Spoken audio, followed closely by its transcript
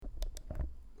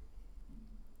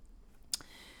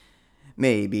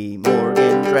Maybe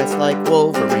Morgan dressed like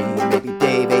Wolverine. Maybe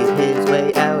Dave ate his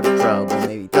way out of trouble.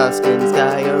 Maybe Dustin's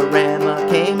diorama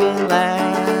came in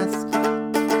last.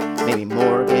 Maybe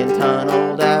Morgan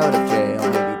tunneled out of jail.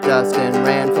 Maybe Dustin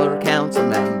ran for council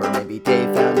member. Maybe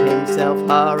Dave found himself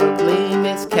horribly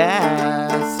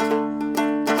miscast.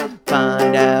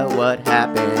 Find out what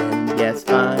happened. Yes,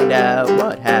 find out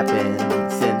what happened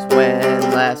since when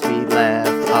last we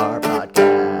left our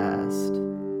podcast.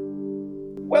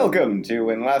 Welcome to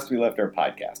When Last We Left Our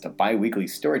Podcast, a bi-weekly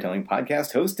storytelling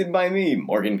podcast hosted by me,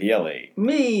 Morgan Pielli.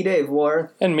 Me, Dave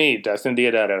Worth. And me, Dustin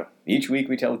Diodato. Each week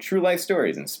we tell true life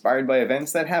stories inspired by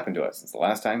events that happened to us since the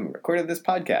last time we recorded this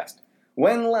podcast.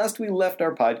 When last we left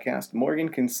our podcast, Morgan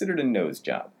considered a nose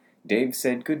job. Dave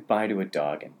said goodbye to a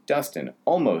dog, and Dustin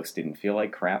almost didn't feel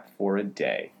like crap for a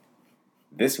day.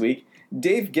 This week,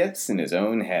 Dave gets in his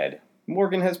own head.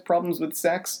 Morgan has problems with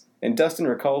sex, and Dustin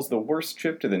recalls the worst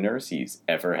trip to the nurse he's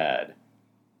ever had.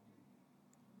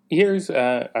 Here's,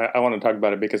 I want to talk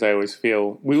about it because I always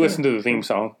feel, we listen to the theme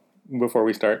song before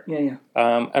we start. Yeah.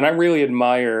 And I really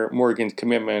admire Morgan's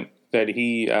commitment that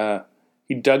he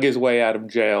dug his way out of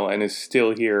jail and is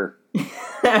still here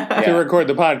to record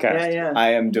the podcast. Yeah.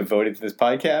 I am devoted to this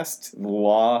podcast. The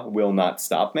law will not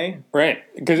stop me. Right.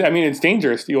 Because, I mean, it's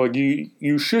dangerous.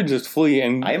 You should just flee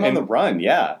and... I am on the run,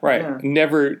 yeah. Right. Yeah.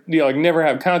 Never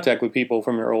have contact with people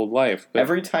from your old life. But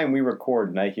Every time we record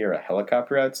and I hear a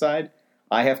helicopter outside,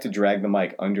 I have to drag the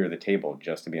mic under the table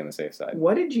just to be on the safe side.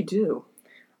 What did you do?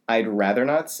 I'd rather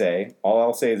not say. All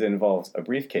I'll say is it involves a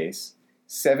briefcase,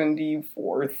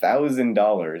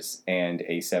 $74,000, and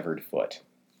a severed foot.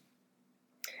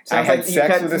 I had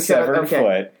sex with a severed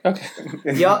foot. Okay.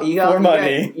 For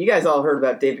money. You guys all heard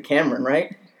about David Cameron,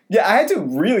 right? Yeah, I had to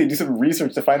really do some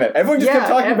research to find that. Everyone just kept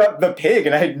talking about the pig,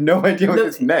 and I had no idea what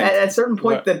this meant. At a certain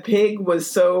point, the pig was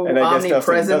so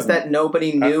omnipresent that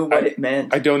nobody knew what it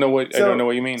meant. I don't know what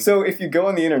you mean. So if you go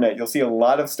on the internet, you'll see a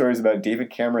lot of stories about David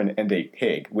Cameron and a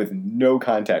pig with no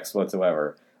context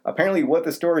whatsoever. Apparently what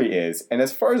the story is, and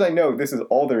as far as I know, this is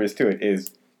all there is to it,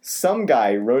 is some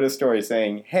guy wrote a story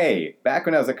saying, hey, back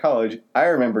when I was at college, I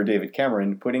remember David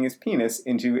Cameron putting his penis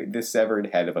into the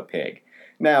severed head of a pig.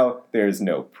 Now, there's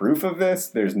no proof of this,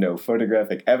 there's no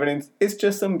photographic evidence, it's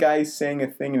just some guy saying a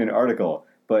thing in an article.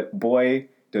 But boy,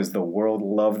 does the world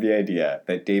love the idea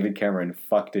that David Cameron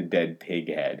fucked a dead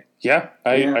pig head. Yeah,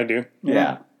 I do.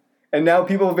 Yeah. And now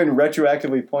people have been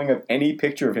retroactively pulling up any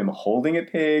picture of him holding a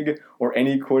pig or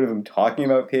any quote of him talking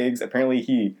about pigs. Apparently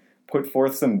he put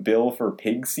forth some bill for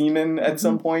pig semen at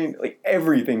some point. Like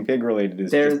everything pig related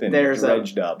has just been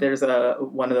dredged up. There's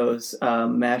one of those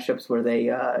mashups where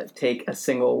they take a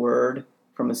single word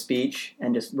from a speech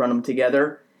and just run them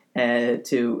together and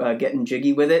to getting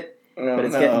jiggy with it. But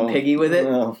it's getting piggy with it.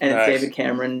 And it's David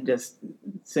Cameron just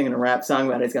singing a rap song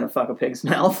about he's going to fuck a pig's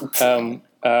mouth.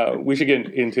 We should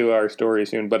get into our story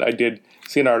soon, but I did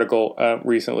see an article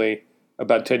recently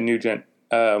about Ted Nugent,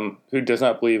 who does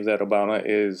not believe that Obama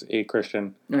is a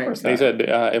Christian. Right. They said,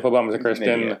 if Obama's a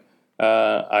Christian,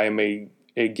 I am a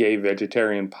gay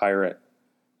vegetarian pirate.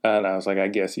 And I was like, I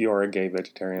guess you're a gay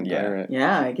vegetarian pirate.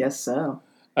 Yeah, I guess so.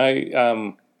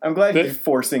 I'm glad he's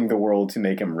forcing the world to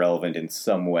make him relevant in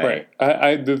some way.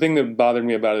 Right. The thing that bothered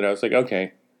me about it, I was like,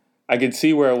 okay, I could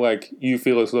see where like you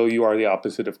feel as though you are the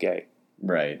opposite of gay.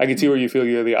 Right. I can see where you feel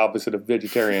you're the opposite of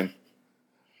vegetarian.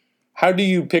 How do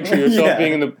you picture yourself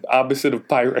being the opposite of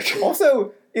pirate?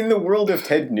 Also, in the world of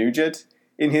Ted Nugent,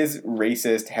 in his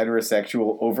racist,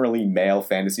 heterosexual, overly male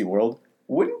fantasy world,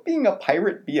 wouldn't being a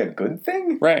pirate be a good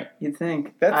thing? Right. You'd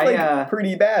think. That's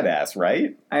pretty badass,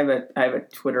 right? I have a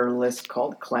Twitter list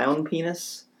called Clown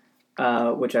Penis,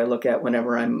 which I look at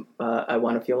whenever I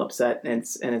want to feel upset, and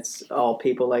it's all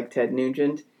people like Ted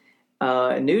Nugent.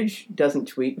 Nuge doesn't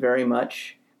tweet very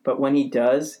much, but when he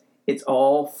does, it's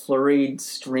all flurried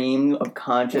stream of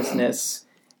consciousness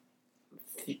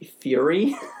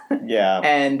fury. Yeah.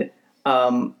 And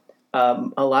a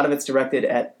lot of it's directed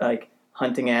at like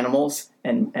hunting animals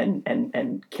and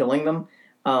killing them.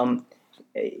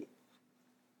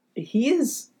 He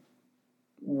is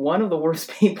one of the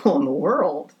worst people in the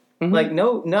world. Mm-hmm. Like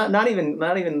not even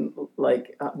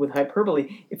like with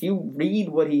hyperbole. If you read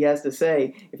what he has to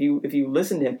say, if you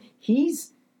listen to him,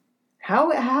 he's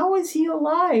how is he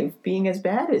alive being as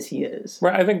bad as he is?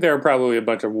 Right. I think there are probably a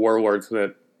bunch of warlords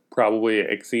that probably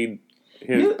exceed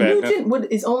his badness.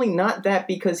 Nugent is only not that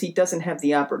because he doesn't have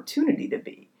the opportunity to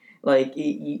be. Like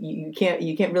you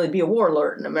can't really be a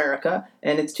warlord in America,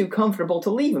 and it's too comfortable to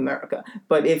leave America.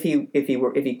 But if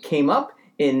he came up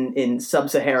in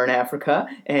sub-Saharan Africa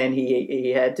and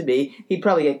he had to be, he'd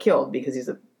probably get killed because he's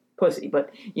a pussy. But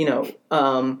you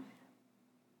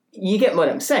get what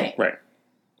I'm saying, right?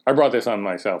 I brought this on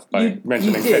myself by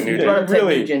mentioning you Ted did. Nugent. You brought up Ted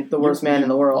Really, Nugent, the worst man in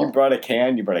the world. You brought a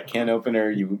can opener,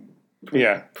 you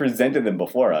presented them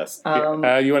before us. You want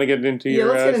to get into your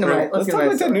let's get into story? my Let's talk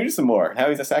about Ted Nugent some more, how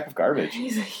he's a sack of garbage.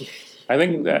 I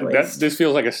think that this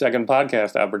feels like a second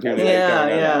podcast opportunity.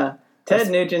 Yeah. Ted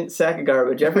Nugent, sack of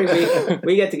garbage. Every week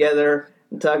we get together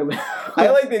and talk about... I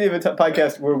like the idea of a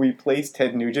podcast where we place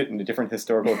Ted Nugent in a different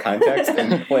historical context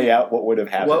and play out what would have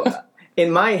happened. Well,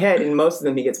 in my head, in most of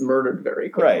them, he gets murdered very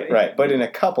quickly. Right. But in a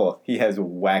couple, he has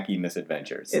wacky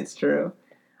misadventures. It's true.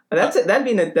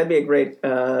 That'd be a great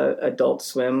Adult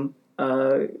Swim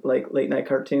like late night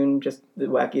cartoon. Just the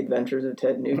wacky adventures of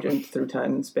Ted Nugent through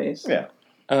time and space. Yeah.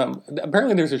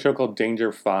 Apparently, there's a show called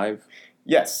Danger 5.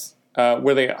 Yes.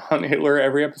 Where they hunt Hitler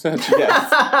every episode. Yes.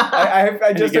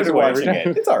 I just started watching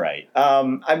it. It's all right.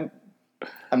 I'm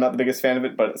not the biggest fan of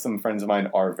it, but some friends of mine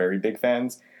are very big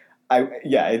fans.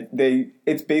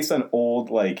 It's based on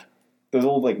those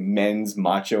old men's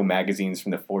macho magazines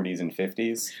from the 40s and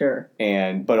 50s. Sure.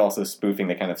 But also spoofing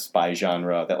the kind of spy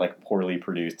genre, that poorly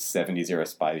produced 70s era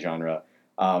spy genre.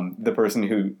 The person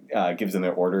who gives them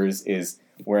their orders is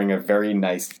wearing a very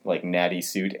nice natty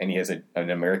suit, and he has an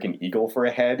American eagle for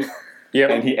a head. Yeah.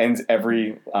 And he ends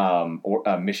every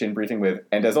mission briefing with,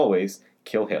 and as always,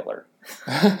 kill Hitler.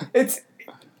 It's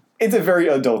a very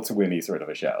Adult Swim-y sort of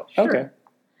a show. Sure. Okay.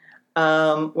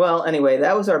 Well, anyway,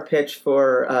 that was our pitch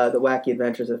for the wacky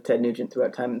adventures of Ted Nugent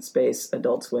throughout time and space,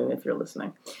 Adult Swim, if you're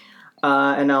listening.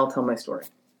 And now I'll tell my story.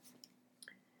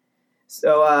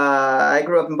 So I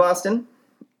grew up in Boston,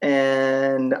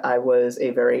 and I was a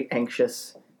very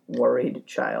anxious, worried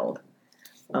child.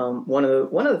 One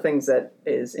of the things that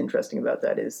is interesting about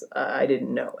that is I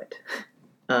didn't know it.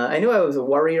 I knew I was a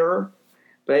worrier,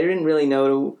 but I didn't really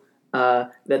know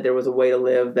that there was a way to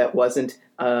live that wasn't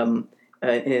an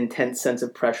intense sense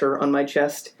of pressure on my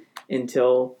chest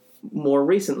until more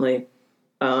recently,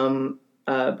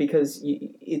 because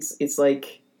it's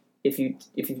like if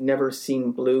you've never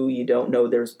seen blue, you don't know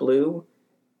there's blue.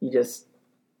 You just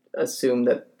assume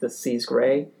that the sea's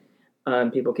gray.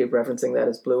 People keep referencing that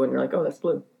as blue, and you're like, oh, that's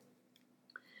blue.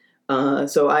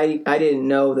 So I didn't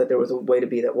know that there was a way to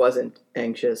be that wasn't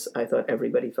anxious. I thought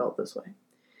everybody felt this way.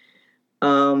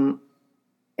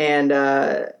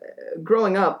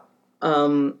 Growing up,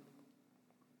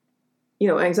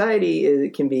 anxiety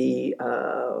can be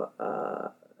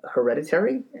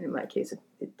hereditary, and in my case,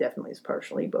 it definitely is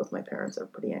partially. Both my parents are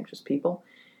pretty anxious people.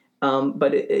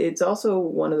 But it's also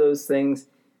one of those things.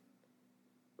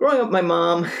 Growing up, my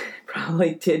mom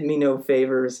probably did me no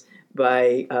favors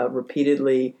by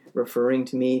repeatedly referring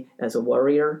to me as a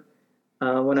worrier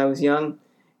when I was young.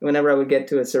 Whenever I would get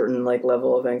to a certain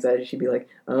level of anxiety, she'd be like,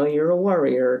 "Oh, you're a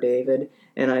worrier, David,"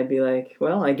 and I'd be like,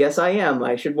 "Well, I guess I am.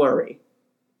 I should worry."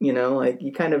 You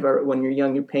kind of are when you're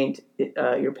young. You're painted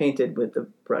with the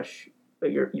brush.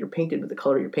 You're painted with the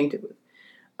color you're painted with.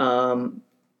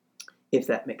 If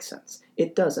that makes sense.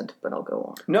 It doesn't, but I'll go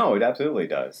on. No, it absolutely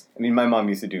does. I mean, my mom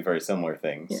used to do very similar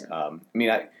things.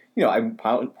 Yeah.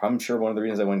 I'm sure one of the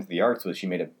reasons I went into the arts was she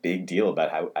made a big deal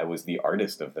about how I was the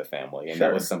artist of the family, and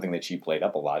that was something that she played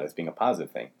up a lot as being a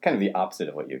positive thing. Kind of the opposite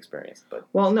of what you experienced. But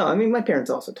well, no, I mean, my parents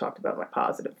also talked about my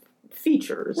positive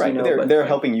features. Right, but they're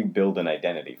helping you build an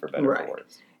identity, for better or for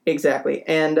worse. Exactly.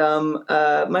 And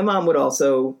my mom would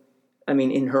also,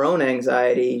 in her own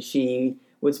anxiety, she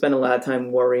would spend a lot of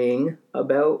time worrying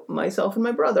about myself and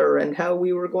my brother and how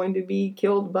we were going to be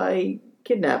killed by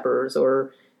kidnappers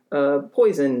or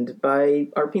poisoned by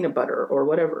our peanut butter or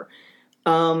whatever.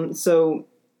 So,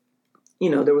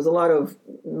 there was a lot of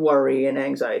worry and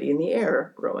anxiety in the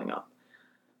air growing up.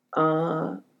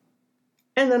 And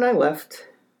then I left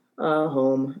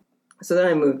home. So then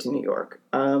I moved to New York.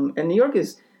 And New York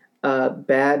is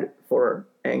bad for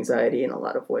anxiety in a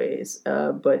lot of ways.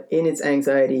 But in its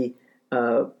anxiety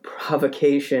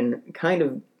provocation, kind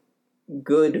of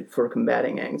good for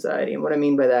combating anxiety. And what I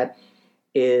mean by that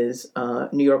is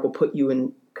New York will put you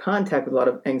in contact with a lot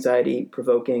of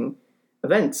anxiety-provoking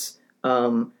events,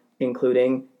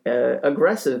 including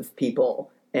aggressive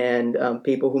people and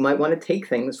people who might want to take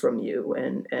things from you,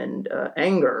 and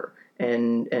anger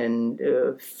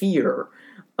and fear.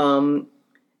 And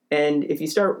if you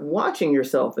start watching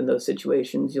yourself in those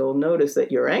situations, you'll notice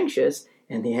that you're anxious,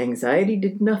 and the anxiety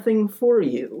did nothing for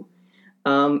you.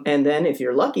 And then if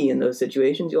you're lucky in those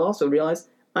situations, you'll also realize,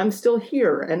 I'm still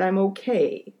here and I'm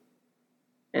okay.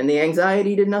 And the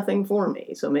anxiety did nothing for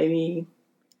me. So maybe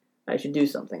I should do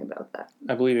something about that.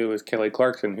 I believe it was Kelly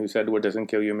Clarkson who said, what doesn't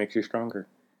kill you makes you stronger.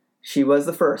 She was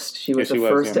the first. She was the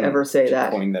first to ever say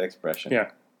that. She coined that expression.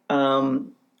 Yeah.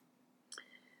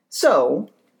 So,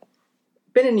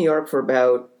 been in New York for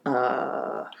about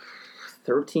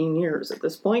 13 years at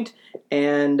this point,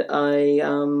 and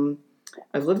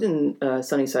I've lived in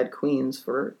Sunnyside, Queens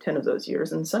for 10 of those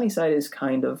years, and Sunnyside is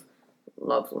kind of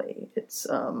lovely. It's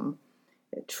a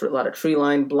lot of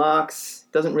tree-lined blocks.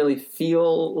 Doesn't really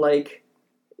feel like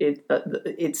it.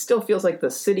 It still feels like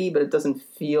the city, but it doesn't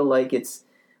feel like it's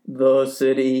the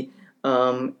city.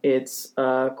 It's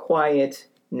quiet,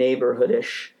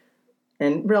 neighborhoodish,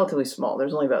 and relatively small.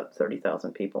 There's only about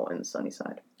 30,000 people in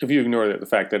Sunnyside. If you ignore the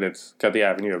fact that it's got the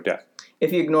Avenue of Death.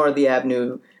 If you ignore the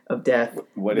Avenue of Death.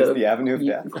 What is the Avenue of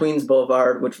Death? Queens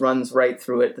Boulevard, which runs right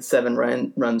through it. The 7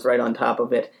 runs right on top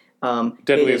of it.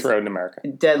 Deadliest road in America.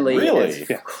 Deadly Really? as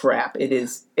crap. It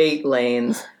is 8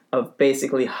 lanes of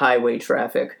basically highway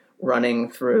traffic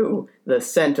running through the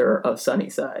center of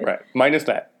Sunnyside. Right. Minus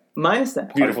that.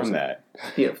 Beautiful from that.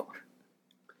 Beautiful.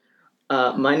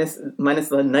 Minus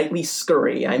the nightly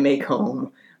scurry I make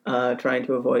home, trying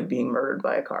to avoid being murdered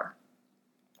by a car.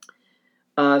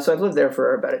 So I've lived there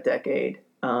for about a decade,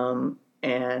 and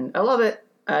I love it.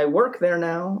 I work there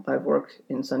now. I've worked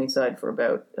in Sunnyside for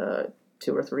about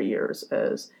 2 or 3 years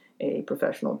as a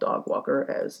professional dog walker,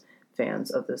 as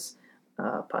fans of this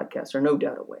podcast are no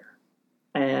doubt aware.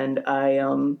 And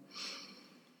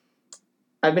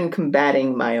I've been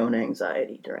combating my own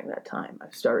anxiety during that time.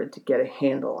 I've started to get a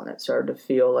handle on it, started to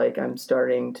feel like I'm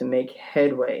starting to make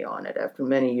headway on it after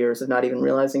many years of not even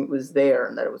realizing it was there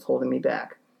and that it was holding me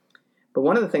back. But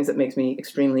one of the things that makes me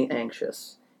extremely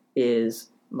anxious is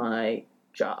my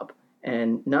job.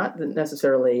 And not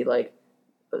necessarily like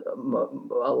a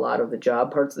lot of the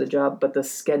job, parts of the job, but the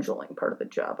scheduling part of the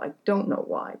job. I don't know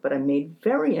why, but I'm made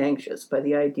very anxious by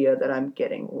the idea that I'm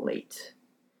getting late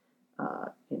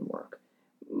in work.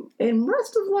 In the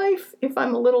rest of life, if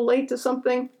I'm a little late to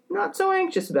something, not so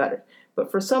anxious about it.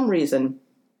 But for some reason,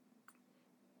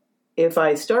 if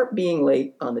I start being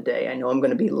late on the day, I know I'm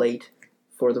going to be late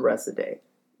for the rest of the day,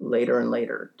 later and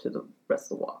later to the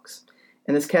rest of the walks.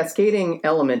 And this cascading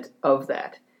element of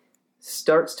that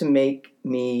starts to make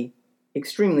me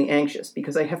extremely anxious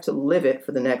because I have to live it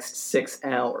for the next 6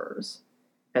 hours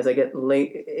as I get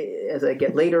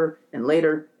later and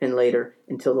later and later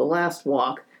until the last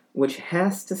walk, which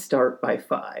has to start by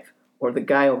 5, or the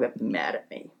guy will get mad at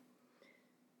me.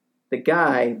 The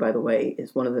guy, by the way,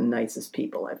 is one of the nicest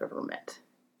people I've ever met.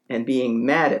 And being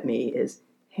mad at me is,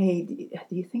 hey,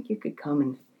 do you think you could come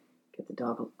and get the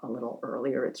dog a little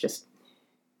earlier? It's just,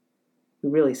 we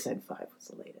really said 5 was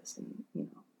the latest, and you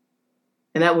know.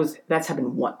 And that's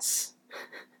happened once.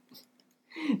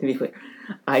 To be clear,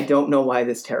 I don't know why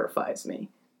this terrifies me,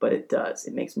 but it does.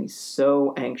 It makes me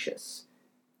so anxious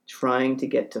trying to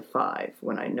get to 5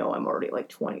 when I know I'm already like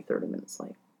 20, 30 minutes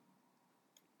late.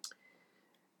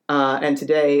 And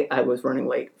today I was running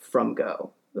late from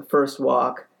go. The first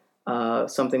walk,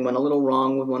 something went a little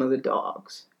wrong with one of the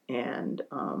dogs, and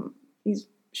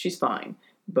she's fine.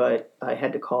 But I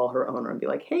had to call her owner and be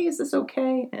like, hey, is this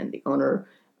okay? And the owner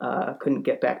couldn't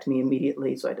get back to me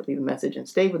immediately, so I had to leave a message and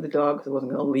stay with the dog because I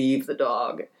wasn't going to leave the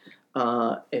dog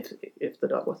if the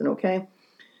dog wasn't okay.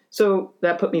 So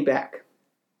that put me back.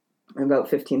 I'm about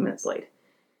 15 minutes late.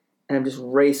 And I'm just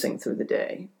racing through the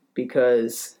day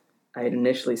because I had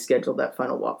initially scheduled that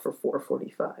final walk for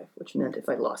 4:45, which meant if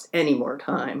I lost any more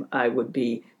time, I would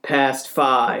be past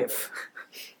 5.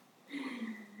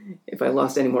 If I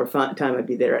lost any more time, I'd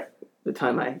be there at the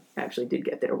time I actually did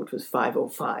get there, which was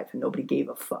 5:05, and nobody gave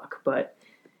a fuck. But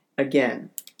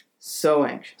again, so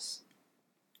anxious.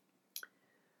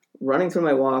 Running through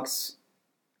my walks,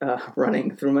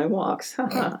 running through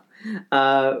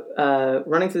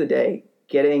the day,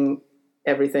 getting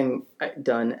everything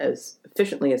done as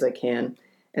efficiently as I can,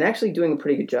 and actually doing a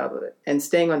pretty good job of it, and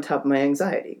staying on top of my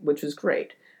anxiety, which was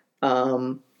great.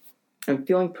 I'm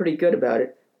feeling pretty good about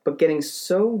it, but getting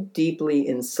so deeply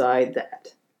inside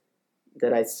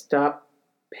that I stopped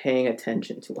paying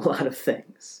attention to a lot of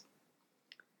things.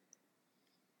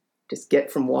 Just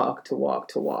get from walk to walk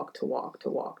to walk to walk to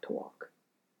walk to walk.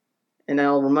 And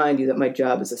I'll remind you that my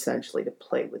job is essentially to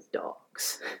play with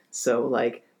dogs. So,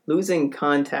 like, losing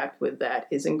contact with that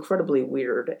is incredibly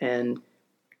weird, and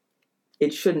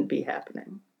it shouldn't be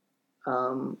happening.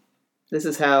 This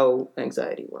is how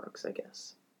anxiety works, I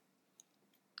guess.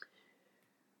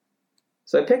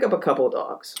 So I pick up a couple of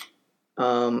dogs,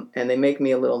 and they make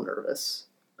me a little nervous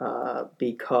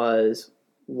because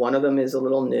one of them is a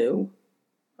little new.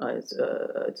 It's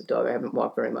a dog I haven't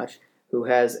walked very much, who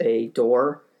has a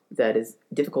door that is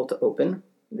difficult to open.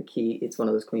 The key, it's one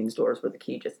of those Queens doors where the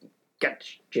key just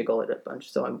jiggle it a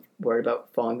bunch, so I'm worried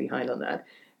about falling behind on that.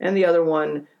 And the other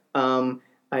one, when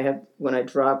I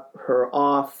drop her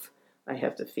off, I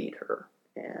have to feed her.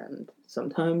 And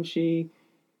sometimes she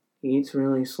He eats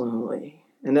really slowly.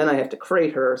 And then I have to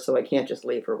crate her, so I can't just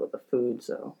leave her with the food,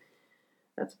 so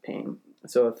that's a pain.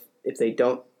 So if I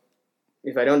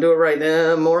don't do it right,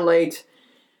 then I'm more late.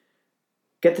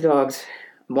 Get the dogs.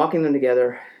 I'm walking them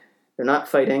together. They're not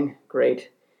fighting.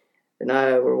 Great.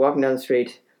 We're walking down the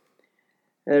street.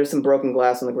 And there's some broken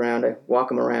glass on the ground. I walk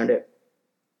them around it.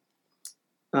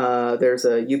 There's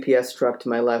a UPS truck to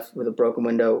my left with a broken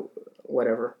window,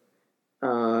 whatever.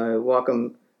 I walk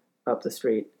them up the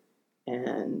street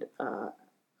and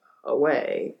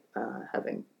away,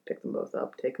 having picked them both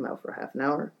up, take them out for half an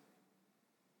hour.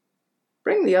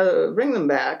 Bring them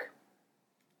back.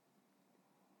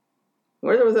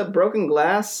 Where there was a broken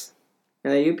glass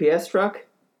and a UPS truck,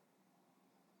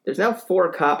 there's now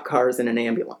 4 cop cars and an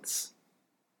ambulance.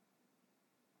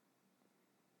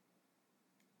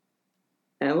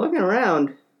 And I'm looking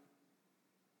around.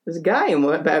 There's a guy in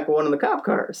back of one of the cop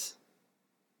cars.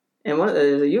 And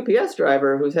there's a UPS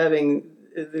driver who's having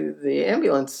the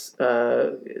ambulance,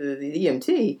 the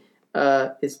EMT,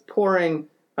 is pouring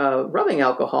rubbing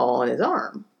alcohol on his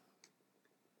arm.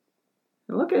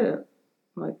 And look at it.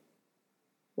 I'm like,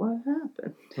 what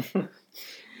happened?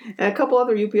 And a couple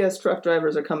other UPS truck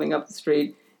drivers are coming up the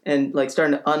street and like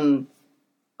starting to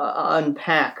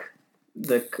unpack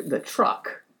the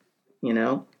truck,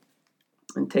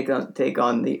 and take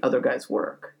on the other guy's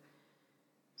work.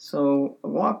 So I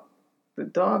walk the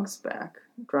dogs back,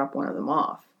 drop one of them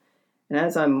off, and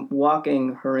as I'm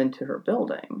walking her into her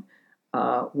building,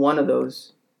 one of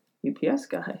those UPS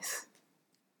guys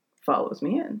follows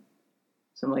me in.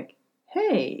 So I'm like,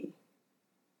 hey,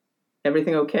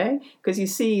 everything okay? Because you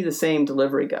see the same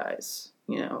delivery guys,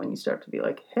 and you start to be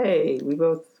like, hey, we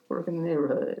both work in the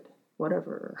neighborhood,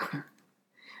 whatever.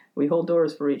 We hold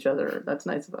doors for each other. That's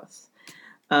nice of us.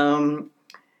 And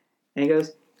he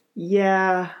goes,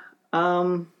 yeah,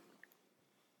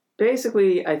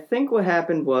 basically, I think what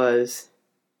happened was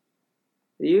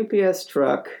the UPS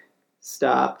truck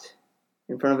stopped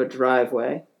in front of a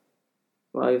driveway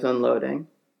while he was unloading.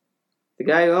 The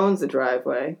guy who owns the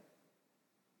driveway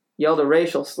yelled a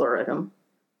racial slur at him.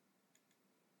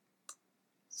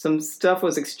 Some stuff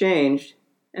was exchanged,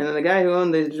 and then the guy who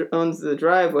owns the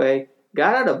driveway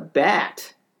got out a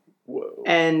bat. Whoa.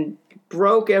 And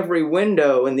broke every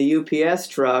window in the UPS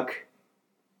truck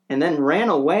and then ran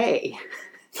away.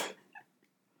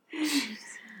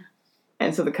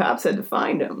 And so the cops had to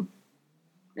find him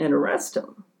and arrest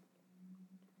him.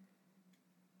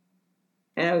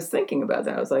 And I was thinking about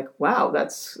that. I was like, wow,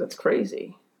 that's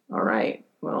crazy. All right,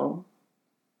 well,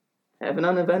 have an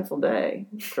uneventful day.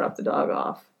 Drop the dog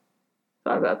off.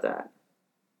 Thought about that.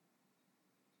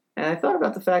 And I thought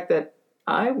about the fact that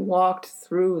I walked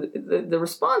through the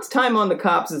response time on the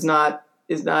cops is not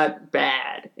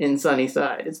bad in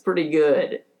Sunnyside. It's pretty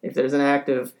good if there's an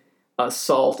active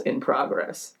assault in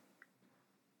progress.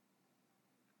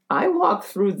 I walked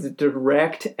through the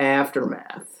direct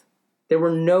aftermath. There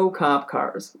were no cop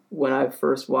cars when I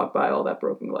first walked by all that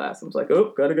broken glass. I was like,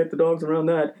 oh, gotta get the dogs around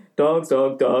that. Dogs,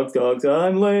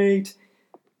 I'm late.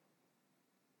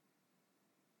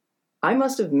 I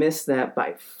must have missed that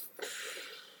by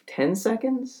 10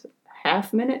 seconds,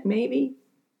 half minute maybe.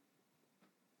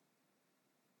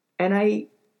 And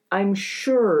I'm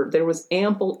sure there was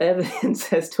ample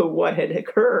evidence as to what had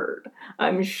occurred.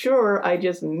 I'm sure I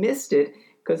just missed it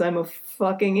because I'm a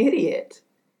fucking idiot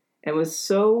and was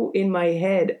so in my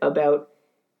head about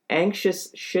anxious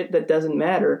shit that doesn't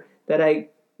matter that I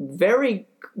very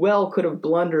well could have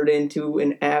blundered into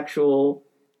an actual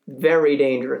very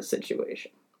dangerous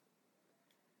situation.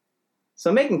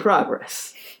 So I'm making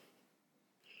progress.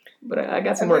 But I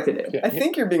got some work to do. I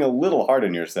think you're being a little hard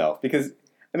on yourself because,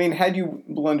 had you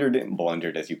blundered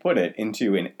as you put it,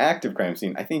 into an active crime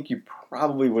scene, I think you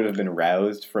probably would have been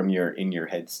roused from your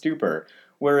in-your-head stupor.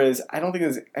 Whereas I don't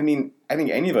think I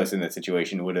think any of us in that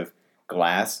situation would have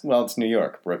glass, well, it's New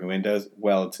York. Broken windows,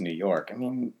 well, it's New York. How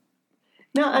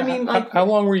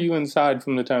long were you inside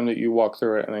from the time that you walked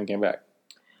through it and then came back?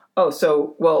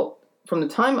 From the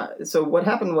time, what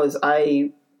happened was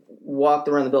I walked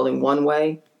around the building one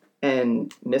way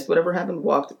and missed whatever happened,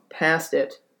 walked past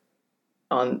it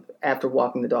after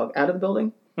walking the dog out of the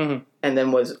building, and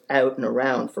then was out and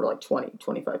around for like 20,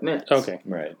 25 minutes. Okay.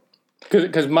 Right.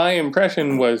 Because my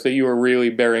impression was that you were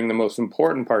really bearing the most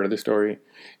important part of the story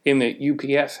in that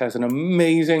UPS has an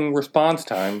amazing response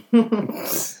time.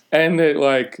 And that,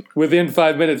 like, within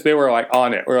 5 minutes, they were, like,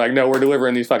 on it. We're like, no, we're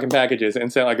delivering these fucking packages,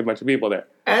 and sent, like, a bunch of people there.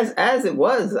 As it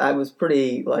was, I was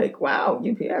pretty, like, wow,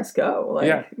 UPS, go. Like,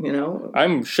 yeah.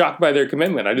 I'm shocked by their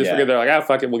commitment. I just figured they're like,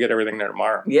 fuck it, we'll get everything there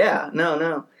tomorrow. Yeah,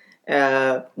 no.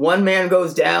 One man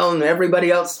goes down,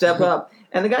 everybody else step up.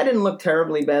 And the guy didn't look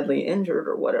terribly badly injured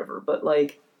or whatever, but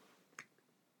like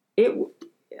it.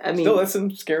 I mean, Still, that's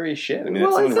some scary shit. I mean,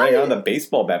 Well, that's someone it's not running around even- with a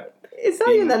baseball bat. it's not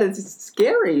even that it's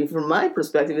scary from my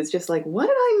perspective. It's just like, what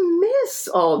did I miss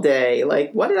all day?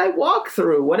 Like, what did I walk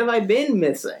through? What have I been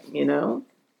missing? You know,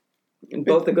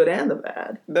 both the good and the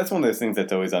bad. That's one of those things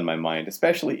that's always on my mind,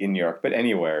 especially in New York, but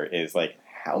anywhere, is like,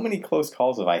 how many close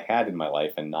calls have I had in my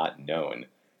life and not known?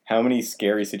 How many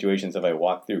scary situations have I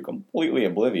walked through completely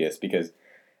oblivious because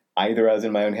either I was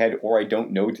in my own head or I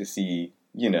don't know to see,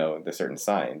 the certain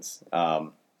signs.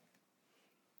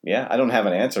 Yeah, I don't have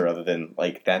an answer other than,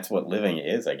 like, that's what living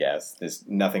is, I guess. There's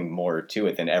nothing more to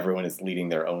it than everyone is leading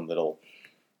their own little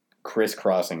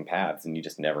crisscrossing paths, and you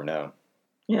just never know.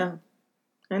 Yeah.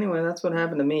 Anyway, that's what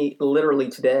happened to me literally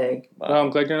today. Well, I'm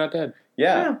glad you're not dead.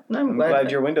 Yeah, I'm glad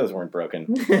your windows weren't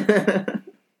broken.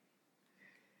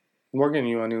 Morgan,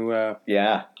 you want to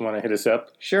Yeah, hit us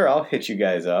up? sure, I'll hit you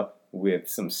guys up with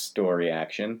some story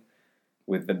action,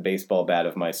 with the baseball bat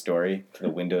of my story, the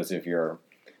windows of your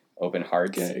open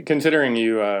hearts. Considering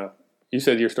you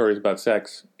said your story is about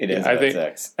sex. It is I about think,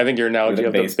 sex. I think your analogy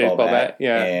of the baseball bat.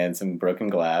 Yeah. And some broken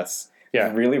glass.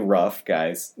 Yeah. Really rough,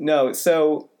 guys. No,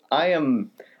 so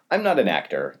I'm not an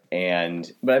actor,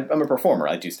 but I'm a performer.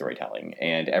 I do storytelling,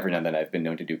 and every now and then I've been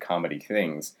known to do comedy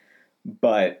things.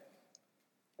 But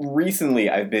recently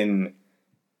I've been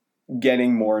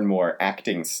getting more and more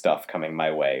acting stuff coming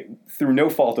my way through no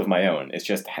fault of my own. It's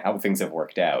just how things have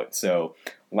worked out. So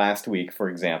last week, for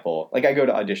example, like I go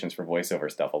to auditions for voiceover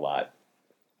stuff a lot.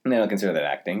 And I don't consider that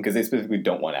acting because they specifically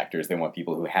don't want actors. They want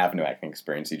people who have no acting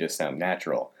experience who just sound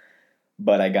natural.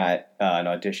 But I got an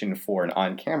audition for an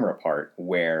on-camera part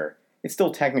where it's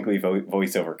still technically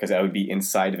voiceover because I would be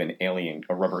inside of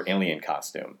a rubber alien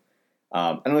costume.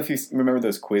 I don't know if you remember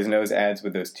those Quiznos ads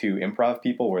with those two improv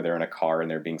people where they're in a car and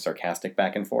they're being sarcastic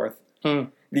back and forth.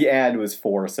 The ad was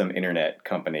for some internet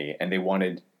company, and they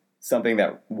wanted something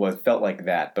that felt like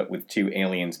that, but with two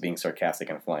aliens being sarcastic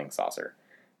and a flying saucer.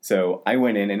 So I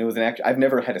went in, and it was I've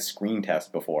never had a screen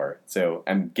test before, so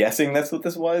I'm guessing that's what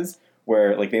this was,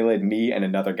 where like they led me and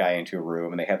another guy into a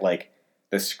room, and they had like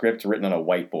the script written on a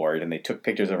whiteboard, and they took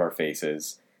pictures of our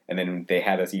faces. And then they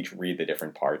had us each read the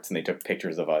different parts, and they took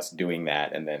pictures of us doing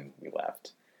that, and then we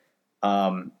left.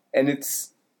 And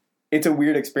it's a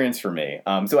weird experience for me.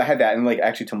 So I had that, and like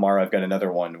actually tomorrow I've got another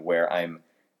one where I'm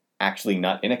actually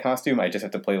not in a costume. I just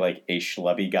have to play like a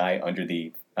schlubby guy under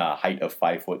the height of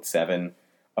 5'7",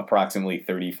 approximately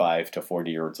 35 to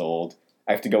 40 years old.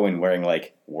 I have to go in wearing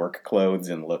like work clothes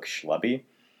and look schlubby,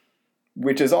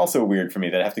 which is also weird for me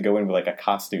that I have to go in with like a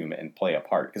costume and play a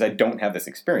part because I don't have this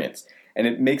experience. And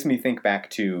it makes me think back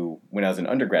to when I was an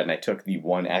undergrad and I took the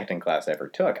one acting class I ever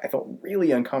took. I felt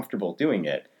really uncomfortable doing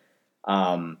it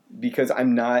because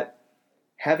I'm not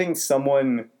having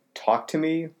someone talk to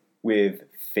me with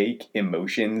fake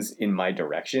emotions in my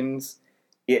directions.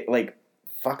 It like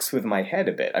fucks with my head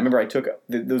a bit. I remember I took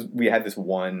we had this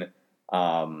one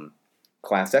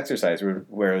class exercise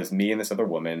where it was me and this other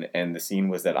woman, and the scene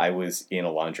was that I was in a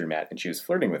laundromat and she was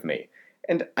flirting with me.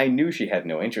 And I knew she had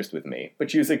no interest with me, but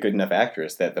she was a good enough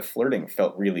actress that the flirting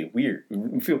felt really real,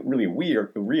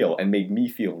 and made me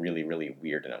feel really, really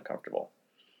weird and uncomfortable.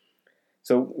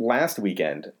 So last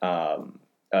weekend, a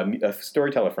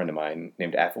storyteller friend of mine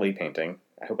named Athlete Painting,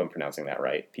 I hope I'm pronouncing that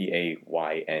right,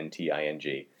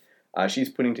 Payntting, she's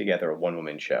putting together a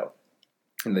one-woman show.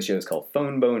 And the show is called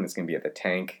Phone Bone. It's going to be at the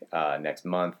Tank next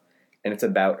month. And it's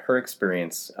about her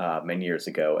experience many years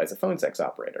ago as a phone sex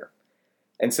operator.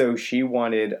 And so she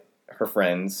wanted her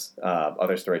friends,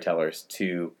 other storytellers,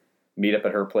 to meet up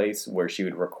at her place where she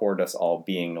would record us all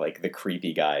being like the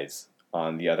creepy guys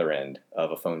on the other end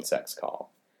of a phone sex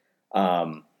call.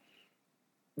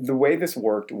 The way this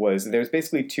worked was there's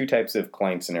basically two types of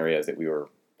client scenarios that we were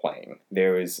playing.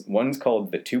 One's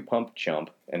called the 2-pump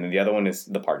chump, and then the other one is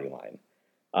the party line.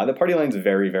 The party line's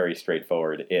very, very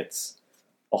straightforward. It's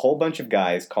a whole bunch of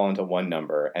guys call into one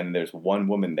number, and there's one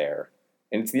woman there.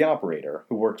 And it's the operator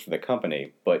who works for the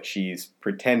company, but she's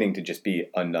pretending to just be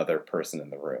another person in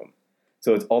the room.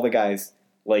 So it's all the guys,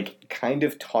 like, kind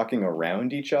of talking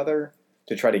around each other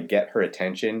to try to get her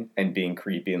attention and being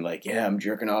creepy and like, yeah, I'm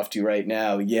jerking off to you right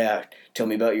now. Yeah, tell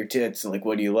me about your tits. And like,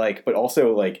 what do you like? But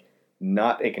also, like,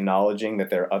 not acknowledging that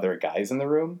there are other guys in the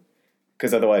room.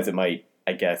 Because otherwise it might,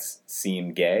 I guess,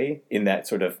 seem gay in that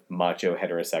sort of macho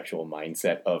heterosexual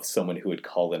mindset of someone who would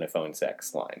call in a phone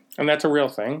sex line. And that's a real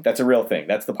thing? That's a real thing.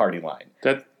 That's the party line.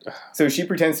 So she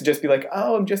pretends to just be like,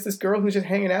 oh, I'm just this girl who's just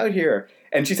hanging out here.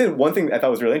 And she said one thing I thought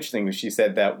was really interesting was she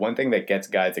said that one thing that gets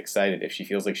guys excited if she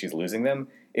feels like she's losing them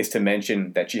is to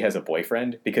mention that she has a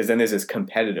boyfriend, because then there's this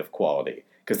competitive quality.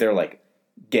 Because they're like,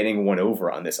 getting one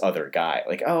over on this other guy.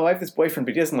 Like, oh, I have this boyfriend,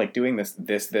 but he doesn't like doing this,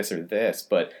 or this.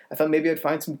 But I thought maybe I'd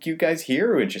find some cute guys here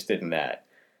who are interested in that.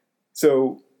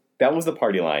 So that was the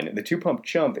party line. The 2-pump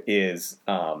chump is,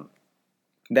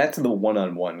 that's the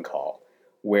one-on-one call,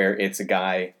 where it's a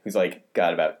guy who's like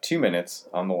got about 2 minutes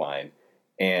on the line,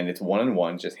 and it's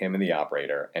one-on-one, just him and the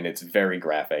operator, and it's very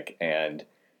graphic. And,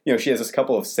 she has this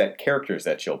couple of set characters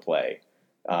that she'll play.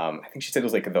 I think she said it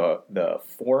was like the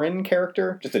foreign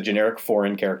character, just a generic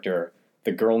foreign character,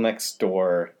 the girl next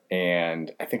door,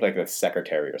 and I think like the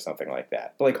secretary or something like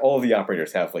that. But like all of the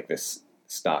operators have like this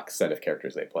stock set of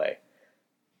characters they play.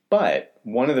 But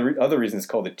one of the other reasons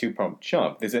it's called a 2-pump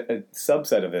chump, there's a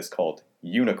subset of this called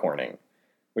unicorning,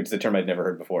 which is a term I'd never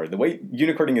heard before. The way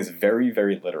unicorning is very,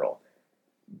 very literal.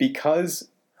 Because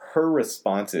her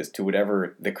responses to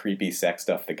whatever the creepy sex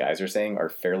stuff the guys are saying are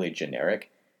fairly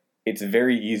generic, it's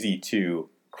very easy to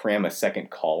cram a second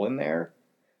call in there.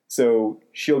 So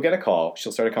she'll get a call,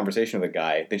 she'll start a conversation with a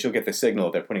guy, then she'll get the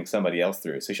signal they're putting somebody else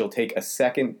through. So she'll take a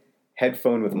second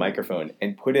headphone with a microphone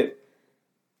and put it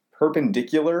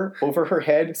perpendicular over her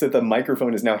head so that the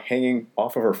microphone is now hanging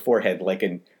off of her forehead like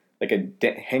a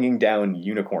hanging down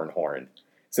unicorn horn.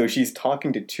 So she's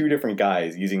talking to 2 different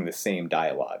guys using the same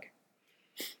dialogue,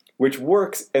 which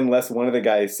works unless one of the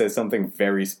guys says something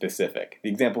very specific.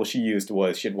 The example she used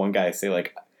was she had one guy say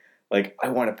like I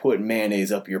want to put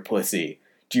mayonnaise up your pussy.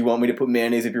 Do you want me to put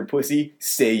mayonnaise up your pussy?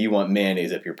 Say you want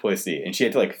mayonnaise up your pussy. And she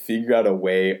had to like figure out a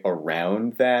way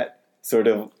around that sort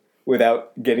of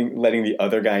without letting the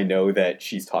other guy know that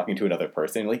she's talking to another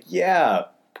person. Like, yeah,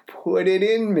 put it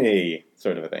in me,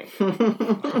 sort of a thing.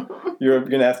 You're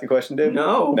going to ask a question, Dave?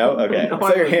 No. No? Okay. No, I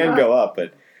saw your hand go up,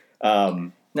 but...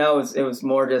 No, it was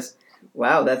more just,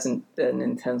 wow, that's an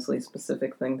intensely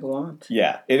specific thing to want.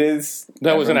 Yeah, it is.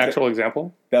 That was an actual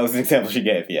example? That was an example she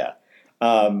gave, yeah.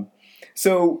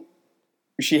 So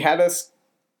she had us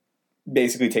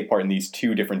basically take part in these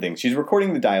 2 different things. She's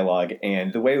recording the dialogue,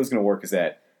 and the way it was going to work is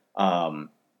that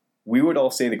we would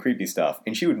all say the creepy stuff,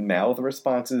 and she would mouth the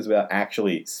responses without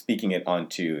actually speaking it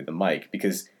onto the mic,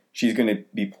 because she's going to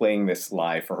be playing this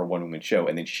live for her one-woman show,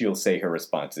 and then she'll say her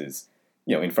responses,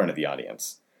 in front of the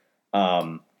audience.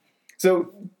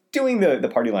 So doing the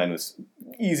party line was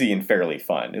easy and fairly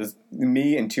fun. It was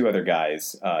me and 2 other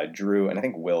guys, Drew, and I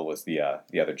think Will was the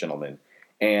other gentleman.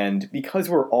 And because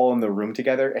we're all in the room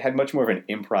together, it had much more of an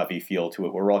improv-y feel to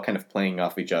it, where we're all kind of playing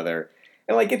off each other.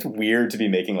 And, like, it's weird to be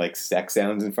making, like, sex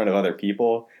sounds in front of other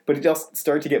people, but it just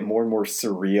started to get more and more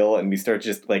surreal, and we started to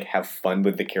just, like, have fun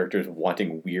with the characters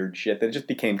wanting weird shit. That just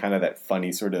became kind of that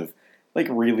funny sort of, like,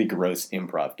 really gross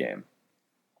improv game.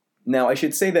 Now, I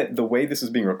should say that the way this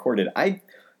was being recorded, I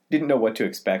didn't know what to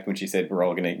expect when she said we're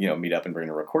all going to, meet up and we're going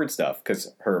to record stuff,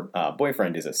 because her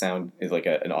boyfriend is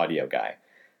an audio guy.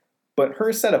 But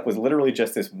her setup was literally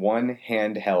just this one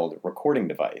handheld recording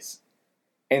device.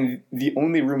 And the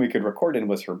only room we could record in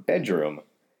was her bedroom,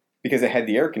 because it had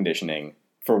the air conditioning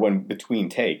for when between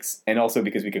takes, and also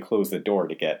because we could close the door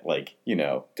to get,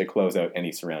 to close out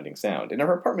any surrounding sound. And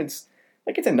her apartment's,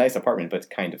 it's a nice apartment, but it's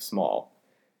kind of small.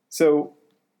 So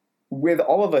with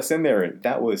all of us in there,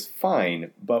 that was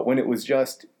fine, but when it was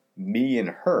just me and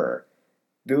her,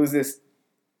 there was this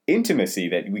intimacy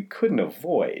that we couldn't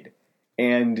avoid.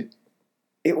 And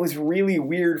it was really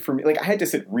weird for me. I had to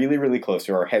sit really, really close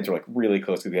to her. Our heads were, really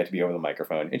close because we had to be over the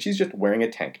microphone. And she's just wearing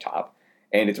a tank top.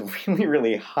 And it's really,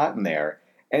 really hot in there.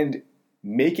 And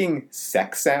making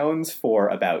sex sounds for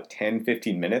about 10,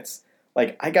 15 minutes,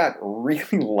 I got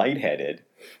really lightheaded.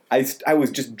 I was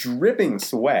just dripping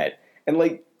sweat.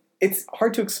 And, it's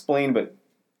hard to explain, but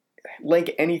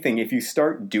like anything, if you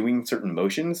start doing certain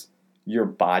motions, your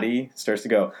body starts to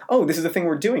go, oh, this is the thing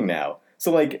we're doing now.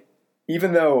 So,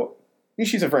 even though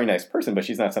she's a very nice person, but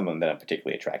she's not someone that I'm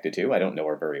particularly attracted to. I don't know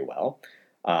her very well.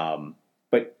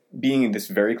 But being in this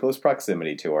very close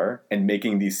proximity to her and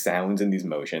making these sounds and these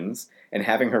motions and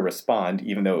having her respond,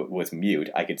 even though it was mute,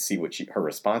 I could see what her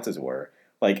responses were.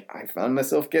 I found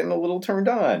myself getting a little turned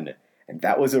on. And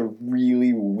that was a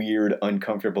really weird,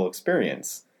 uncomfortable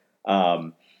experience.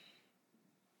 And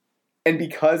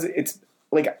because it's,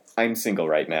 I'm single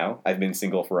right now. I've been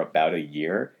single for about a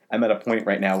year. I'm at a point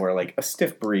right now where, a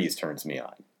stiff breeze turns me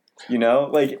on.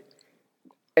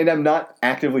 And I'm not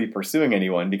actively pursuing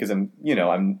anyone because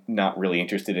I'm not really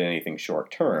interested in anything short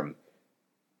term.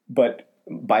 But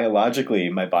biologically,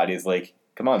 my body is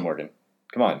come on, Morgan.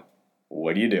 Come on.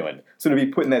 What are you doing? So to be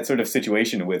put in that sort of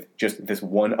situation with just this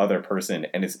one other person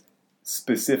and is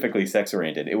specifically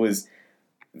sex-oriented, it was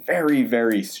very,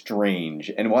 very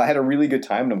strange. And while I had a really good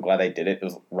time, and I'm glad I did it, it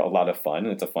was a lot of fun,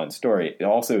 and it's a fun story, it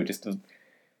also just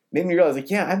made me realize, like,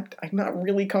 yeah, I'm not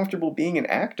really comfortable being an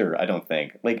actor, I don't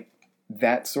think. Like,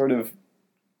 that sort of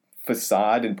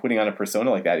facade and putting on a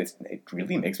persona like that, it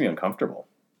really makes me uncomfortable.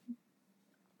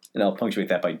 And I'll punctuate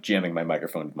that by jamming my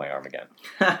microphone with my arm again.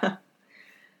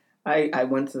 I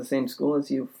went to the same school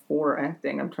as you for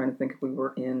acting. I'm trying to think if we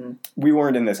were in... We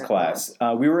weren't in this class.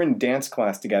 We were in dance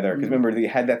class together. Because remember, they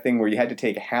had that thing where you had to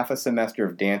take half a semester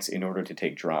of dance in order to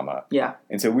take drama. Yeah.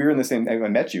 And so we were in the same... I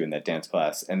met you in that dance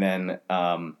class. And then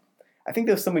I think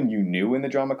there was someone you knew in the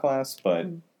drama class. But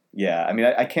yeah, I mean,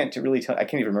 I can't really tell... I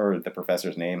can't even remember the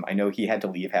professor's name. I know he had to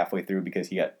leave halfway through because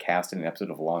he got cast in an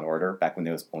episode of Law & Order back when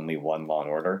there was only one Law &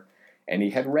 Order. And he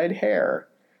had red hair.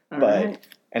 And I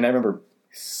remember...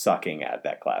 sucking at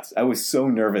that class. I was so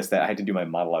nervous that I had to do my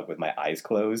monologue with my eyes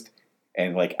closed,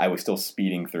 and like I was still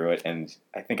speeding through it, and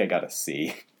I think I got a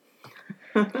C.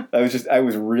 I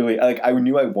was really like, I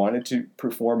knew I wanted to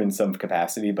perform in some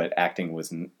capacity, but acting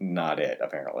was not it,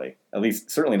 apparently. At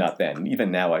least, certainly not then. Even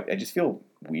now, I just feel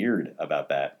weird about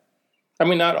that. I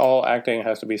mean, not all acting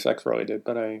has to be sex related,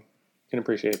 but I can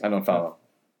appreciate. I don't follow.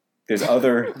 There's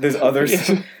others.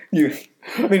 I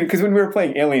mean, because when we were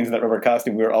playing aliens in that rubber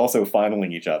costume, we were also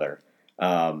fondling each other.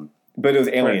 But it was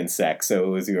alien sex, so it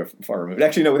was far removed.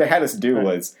 Actually, no, what they had us do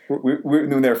was,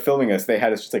 when they were filming us, they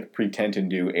had us just like pretend to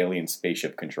do alien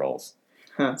spaceship controls.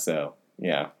 Huh. So,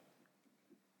 yeah.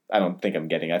 I don't think I'm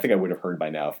getting it. I think I would have heard by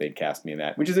now if they'd cast me in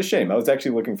that, which is a shame. I was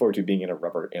actually looking forward to being in a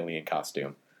rubber alien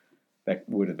costume. That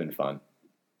would have been fun.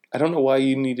 I don't know why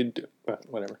you needed...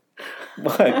 whatever.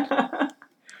 What?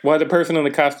 Why the person in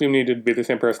the costume needed to be the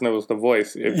same person that was the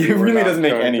voice. It really doesn't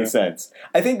make any sense.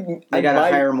 I think... They gotta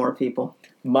hire more people.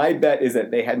 My bet is that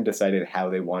they hadn't decided how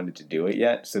they wanted to do it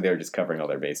yet, so they were just covering all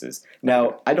their bases.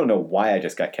 Now, I don't know why I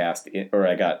just got cast, or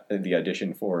I got the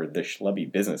audition for the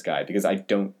schlubby business guy, because I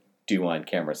don't do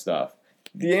on-camera stuff.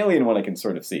 The alien one I can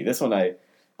sort of see. This one,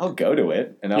 I'll go to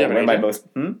it, and I'll wear my most...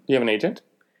 You have an agent?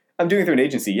 I'm doing it through an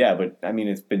agency, yeah, but I mean,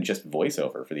 it's been just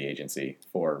voiceover for the agency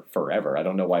for forever. I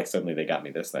don't know why suddenly they got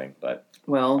me this thing, but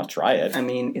I'll try it. I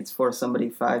mean, it's for somebody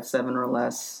 5'7" or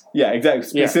less. Yeah, exactly.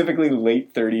 Specifically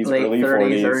late 30s, early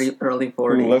 40s. Early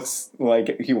 40s. Who looks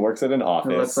like he works at an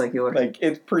office. Who looks like he works. Like,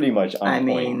 it's pretty much on point.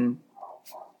 mean,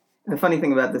 the funny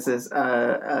thing about this is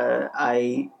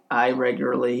I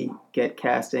regularly get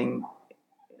casting.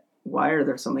 Why are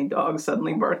there so many dogs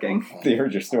suddenly barking? They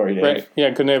heard your story, Dave. Right. Yeah,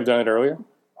 couldn't they have done it earlier?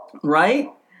 Right?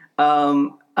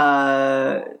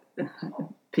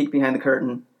 Peek behind the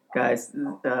curtain, guys.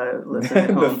 Listen at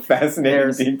home. The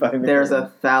fascinating peek behind the There's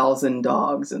curtain. 1,000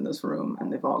 dogs in this room, and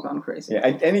they've all gone crazy.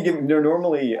 Yeah, they're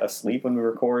normally asleep when we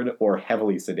record or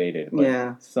heavily sedated.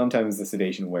 But sometimes the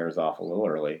sedation wears off a little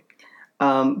early.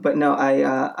 But no,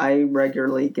 I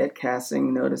regularly get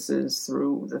casting notices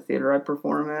through the theater I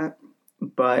perform at,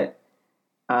 but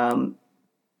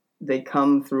they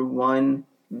come through one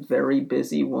very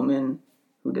busy woman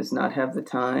who does not have the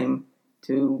time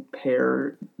to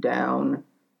pare down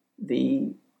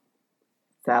the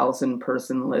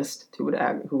 1,000-person list who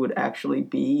would actually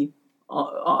be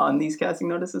on these casting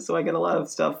notices. So I get a lot of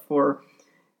stuff for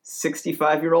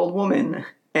 65-year-old woman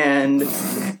and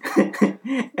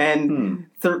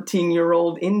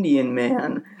 13-year-old Indian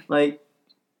man, like,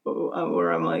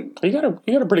 where I'm like, you got a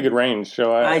pretty good range,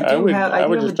 so I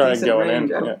would just try going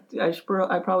in.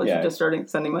 I probably should just start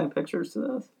sending my pictures to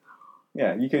those.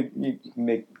 Yeah, you kind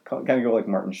of go like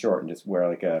Martin Short and just wear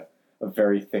like a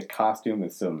very thick costume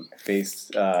with some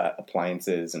face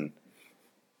appliances and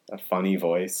a funny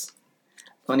voice.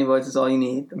 Funny voice is all you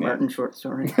need. The Martin Short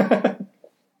story.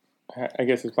 I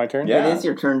guess it's my turn? Yeah. It is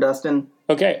your turn, Dustin.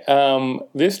 Okay.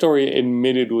 This story,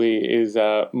 admittedly, is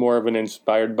more of an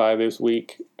inspired by this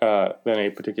week than a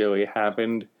particularly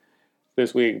happened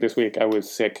this week. This week I was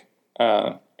sick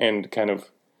and kind of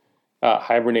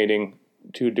hibernating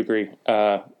to a degree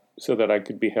so that I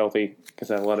could be healthy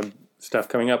because I had a lot of stuff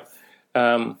coming up.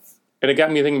 And it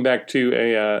got me thinking back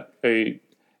to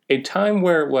a time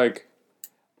where, like,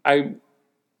 I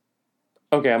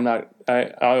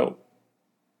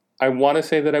want to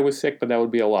say that I was sick, but that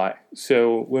would be a lie.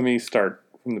 So let me start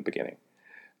from the beginning.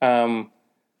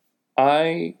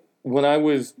 When I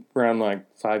was around like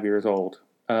 5 years old,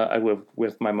 I lived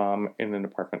with my mom in an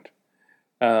apartment.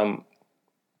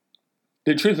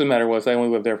 The truth of the matter was I only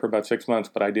lived there for about 6 months,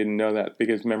 but I didn't know that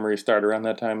because memories start around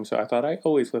that time, so I thought I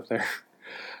always lived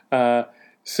there.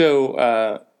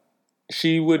 So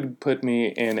she would put me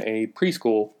in a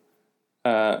preschool.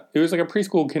 It was like a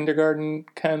preschool kindergarten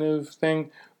kind of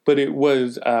thing, but it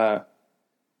was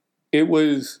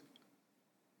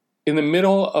in the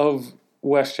middle of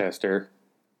Westchester,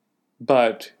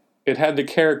 but it had the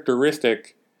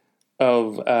characteristic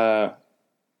of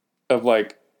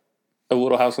like a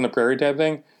Little House on the Prairie type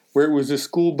thing, where it was a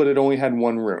school, but it only had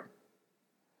one room.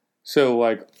 So,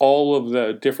 like, all of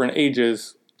the different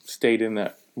ages stayed in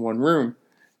that one room.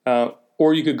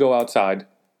 Or you could go outside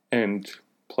and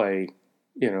play,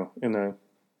 in the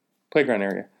playground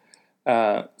area.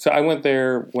 So I went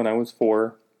there when I was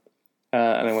 4,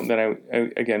 and I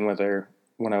again went there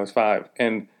when I was 5.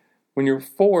 And when you're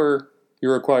 4,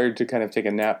 you're required to kind of take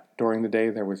a nap during the day.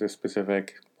 There was a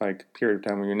specific period of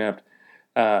time when you napped.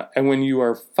 And when you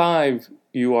are 5,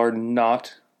 you are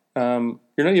not. You're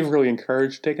not even really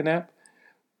encouraged to take a nap,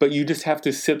 but you just have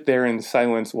to sit there in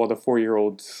silence while the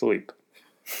 4-year-olds sleep.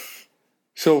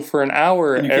 So for an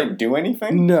hour, and you can't do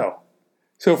anything? No.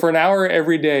 So for an hour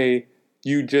every day,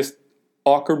 you just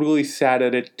awkwardly sat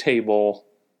at a table,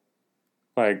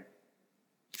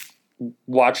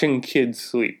 watching kids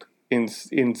sleep in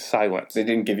silence. They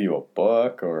didn't give you a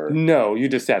book or? No, you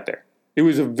just sat there. It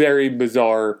was a very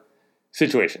bizarre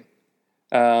situation.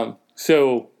 It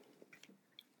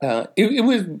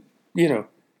was,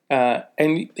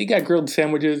 and they got grilled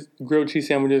cheese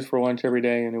sandwiches for lunch every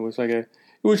day, and it was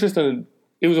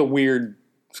a weird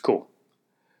school.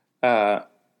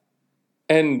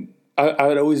 And I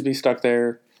would always be stuck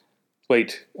there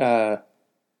late, because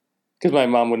my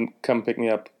mom wouldn't come pick me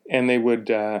up, and they would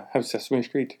have Sesame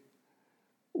Street.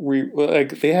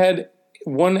 They had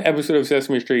one episode of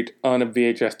Sesame Street on a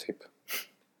VHS tape,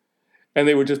 and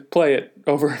they would just play it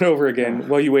over and over again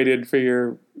while you waited for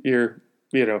your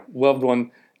loved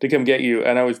one to come get you.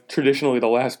 And I was traditionally the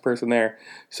last person there,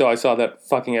 so I saw that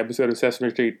fucking episode of Sesame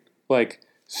Street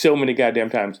so many goddamn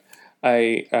times.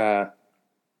 I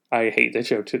hate that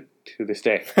show to this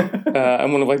day.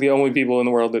 I'm one of the only people in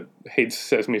the world that hates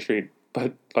Sesame Street,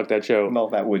 but fuck that show. Well,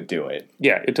 that would do it.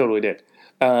 Yeah, it totally did.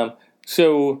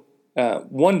 So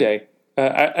one day,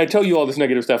 I tell you all this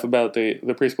negative stuff about the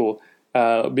preschool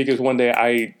because one day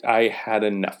I had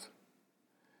enough.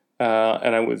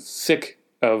 And I was sick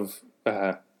of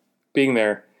being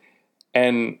there.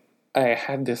 And I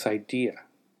had this idea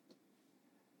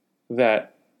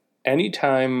that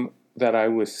anytime that I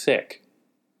was sick,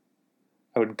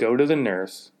 I would go to the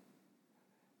nurse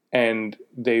and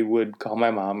they would call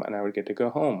my mom and I would get to go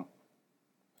home.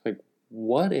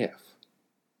 What if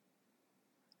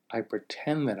I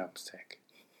pretend that I'm sick,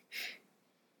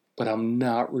 but I'm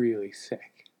not really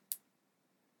sick?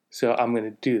 So I'm going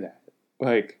to do that.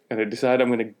 And I decide I'm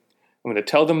going to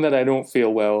tell them that I don't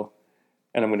feel well,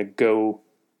 and I'm going to go,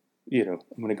 I'm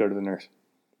going to go to the nurse.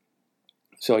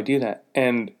 So I do that,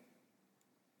 and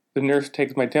the nurse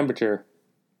takes my temperature.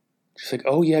 She's like,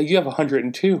 "Oh yeah, you have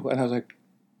 102," and I was like,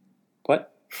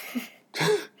 "What?"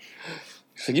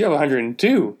 She's like, "You have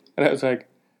 102," and I was like,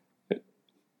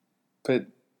 "But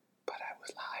I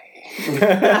was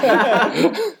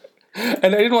lying."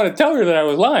 And I didn't want to tell her that I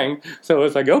was lying, so I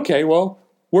was like, "Okay, well,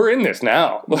 we're in this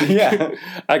now." Yeah,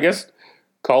 I guess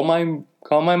call my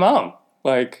mom.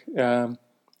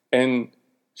 And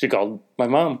she called my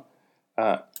mom,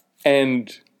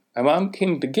 and my mom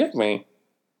came to get me,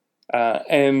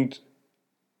 and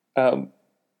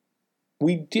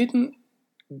we didn't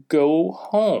go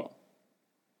home.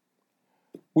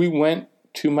 We went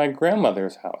to my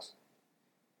grandmother's house,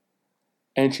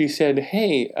 and she said,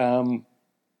 "Hey,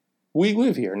 we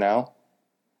live here now,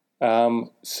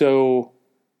 so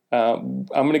I'm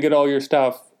going to get all your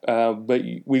stuff, but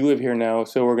we live here now,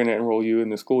 so we're going to enroll you in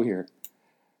the school here."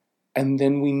 And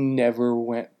then we never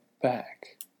went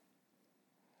back.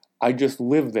 I just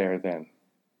lived there then.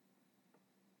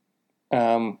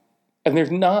 And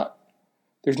there's not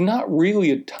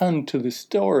really a ton to the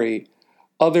story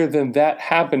other than that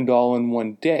happened all in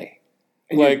one day.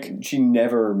 She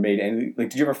never made any.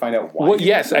 Did you ever find out why? Well,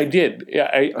 yes, I did. Yeah,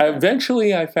 I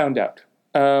eventually I found out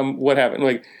what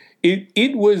happened.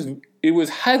 It was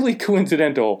highly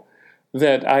coincidental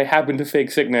that I happened to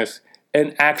fake sickness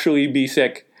and actually be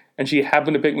sick, and she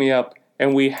happened to pick me up,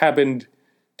 and we happened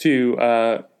to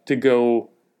go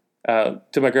to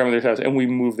my grandmother's house, and we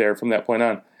moved there from that point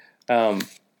on.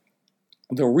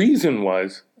 The reason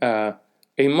was a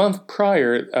month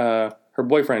prior, her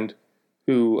boyfriend,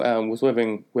 who was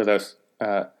living with us,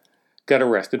 got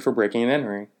arrested for breaking and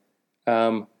entering,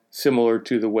 similar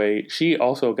to the way she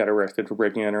also got arrested for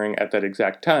breaking and entering at that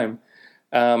exact time.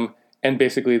 And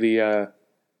basically,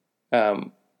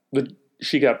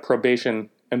 she got probation,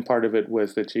 and part of it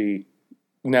was that she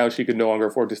could no longer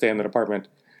afford to stay in that apartment,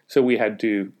 so we had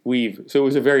to leave. So it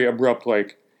was a very abrupt,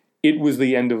 it was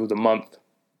the end of the month,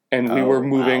 and we were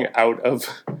moving out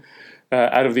of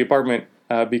the apartment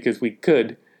because we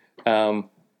could. But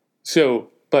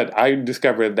I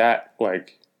discovered that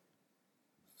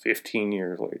 15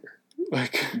 years later.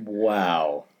 Like,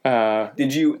 Wow.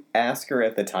 Did you ask her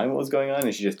at the time what was going on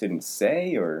and she just didn't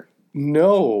say, or?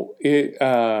 no,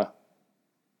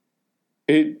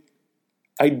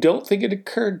 I don't think it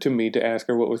occurred to me to ask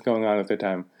her what was going on at the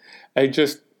time. I was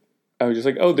just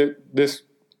like, oh, this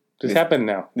happened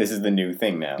now. This is the new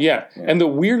thing now. Yeah. And the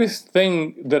weirdest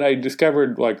thing that I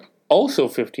discovered, like, also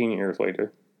 15 years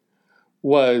later,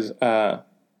 was that,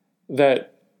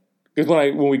 because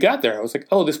when we got there, I was like,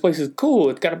 oh, this place is cool.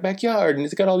 It's got a backyard, and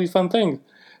it's got all these fun things.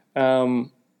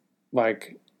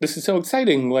 Like, this is so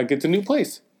exciting. Like, it's a new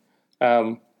place.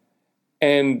 And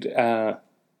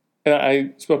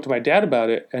I spoke to my dad about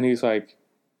it, and he's like,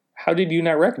 how did you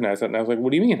not recognize that? And I was like,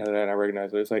 what do you mean, how did I not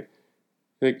recognize it? It's like,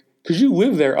 because you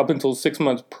lived there up until 6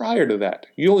 months prior to that.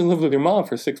 You only lived with your mom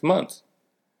for 6 months.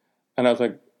 And I was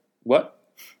like, what?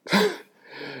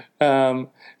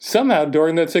 Somehow,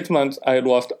 during that 6 months, I had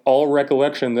lost all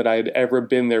recollection that I had ever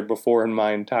been there before in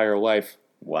my entire life.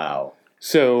 Wow.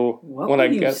 So What when were I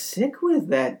you got sick with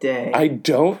that day? I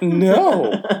don't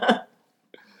know.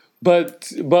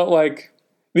 but like,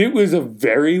 it was a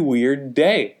very weird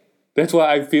day. That's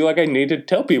why I feel like I need to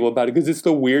tell people about it, because it's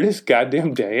the weirdest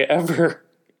goddamn day ever.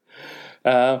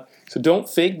 So don't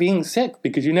fake being sick,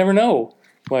 because you never know,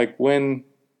 like, when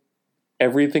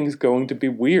everything's going to be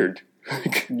weird.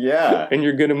 Yeah. And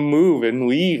you're going to move and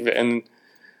leave and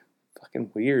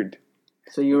fucking weird.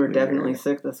 So you were definitely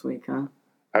sick this week, huh?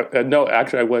 No,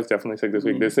 actually, I was definitely sick this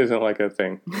week. This isn't like a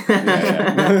thing.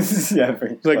 Yeah.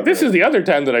 It's like, this is the other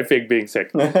time that I fake being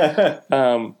sick.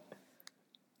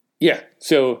 Yeah,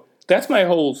 so that's my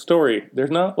whole story. There's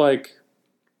not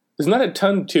a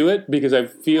ton to it, because I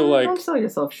feel like... Don't sell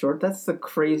yourself short. That's the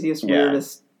craziest, Yeah.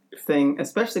 weirdest thing,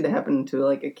 especially to happen to,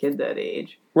 like, a kid that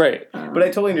age. Right. But I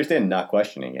totally understand not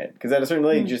questioning it, because at a certain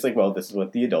age, just like, well, this is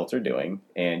what the adults are doing,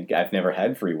 and I've never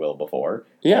had free will before.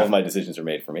 Yeah. All of my decisions are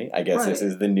made for me. I guess this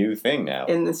is the new thing now.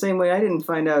 In the same way, I didn't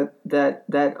find out that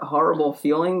horrible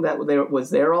feeling that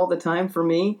was there all the time for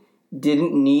me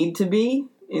didn't need to be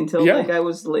until like I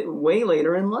was way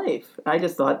later in life. I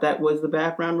just thought that was the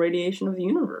background radiation of the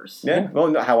universe. Yeah. Well,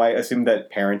 no, how I assumed that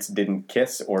parents didn't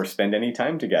kiss or spend any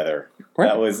time together. Right.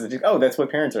 That was, that's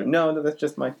what parents are. No, that's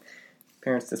just my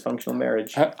parents' dysfunctional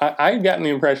marriage. I gotten the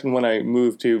impression when I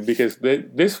moved to, because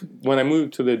when I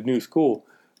moved to the new school,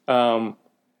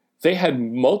 they had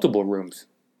multiple rooms.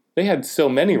 They had so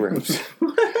many rooms.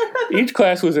 Each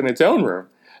class was in its own room,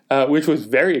 which was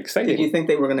very exciting. Did you think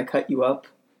they were going to cut you up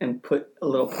and put a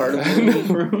little part of you in each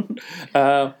room?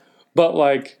 But,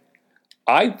 like,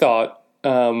 I thought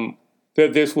that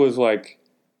this was, like,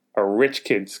 a rich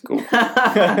kid's school.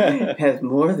 It has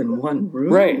more than one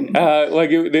room. Right.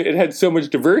 Like, it had so much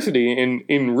diversity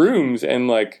in rooms, and,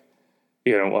 like,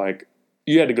 like,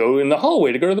 you had to go in the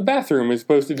hallway to go to the bathroom, as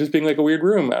opposed to just being, like, a weird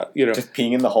room, Just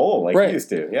peeing in the hole like you used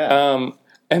to, yeah.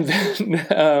 And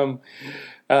then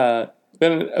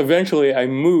eventually I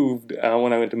moved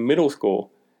when I went to middle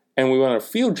school, and we went on a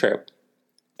field trip,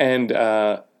 and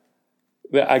I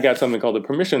got something called a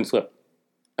permission slip.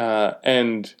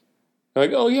 And they're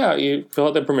like, oh yeah, you fill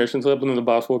out the permission slip, and then the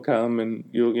boss will come, and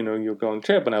you'll go on the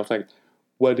trip. And I was like,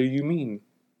 what do you mean?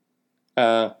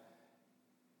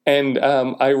 And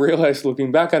I realized,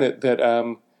 looking back on it,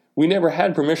 that we never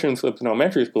had permission slips in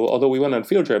elementary school, although we went on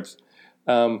field trips,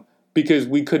 because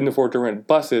we couldn't afford to rent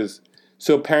buses.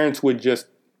 So parents would just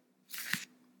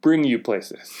bring you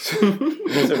places.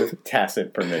 Sort of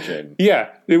tacit permission. Yeah,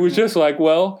 it was just like,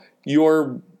 well,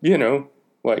 you're,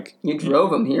 like... You drove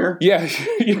them here. Yeah.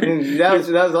 that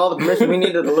was all the permission we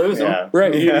needed to lose them.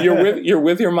 Right, you're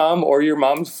with your mom or your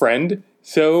mom's friend,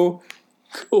 so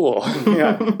cool.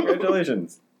 Yeah,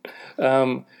 congratulations.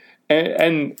 And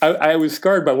I was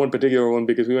scarred by one particular one,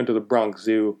 because we went to the Bronx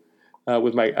Zoo. My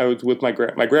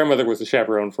grandmother was the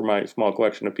chaperone for my small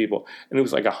collection of people, and it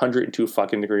was like 102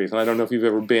 fucking degrees. And I don't know if you've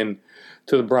ever been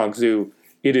to the Bronx Zoo.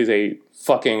 It is a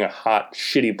fucking hot,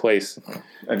 shitty place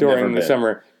during the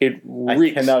summer. It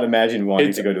reeks. I cannot imagine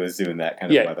wanting to go to a zoo in that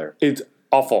kind of weather. It's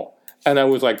awful. And I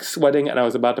was like sweating, and I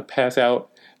was about to pass out.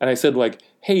 And I said, like,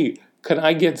 hey, can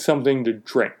I get something to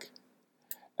drink?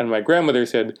 And my grandmother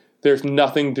said, there's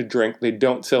nothing to drink. They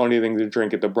don't sell anything to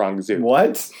drink at the Bronx Zoo.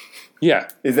 What? Yeah.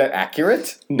 Is that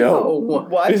accurate? No.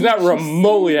 What? It's not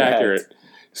remotely accurate.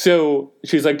 So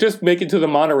she's like, just make it to the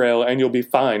monorail and you'll be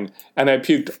fine. And I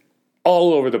puked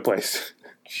all over the place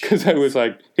because I was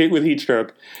like hit with heat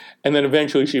stroke. And then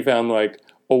eventually she found like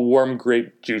a warm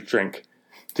grape juice drink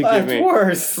to give me.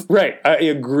 Worse. Right. I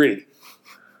agree.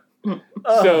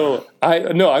 So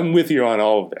I'm with you on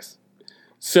all of this.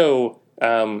 So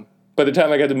by the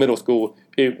time I got to middle school,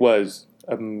 it was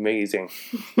amazing.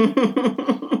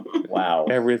 Wow.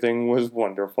 Everything was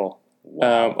wonderful.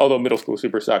 Wow. Although middle school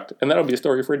super sucked, and that'll be a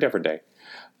story for a different day.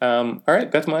 All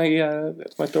right, that's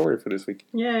my story for this week.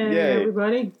 Yay,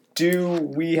 everybody! Do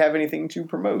we have anything to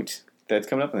promote that's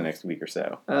coming up in the next week or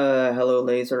so? Hello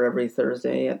Laser every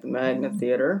Thursday at the Magna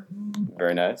Theater.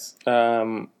 Very nice.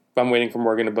 I'm waiting for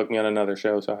Morgan to book me on another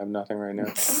show, so I have nothing right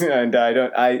now. And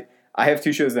I have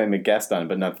 2 shows that I'm a guest on,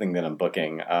 but nothing that I'm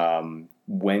booking.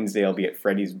 Wednesday I'll be at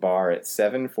Freddy's Bar at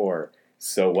 7 for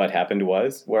So What Happened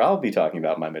Was, where I'll be talking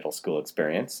about my middle school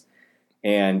experience.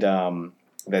 And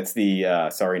that's the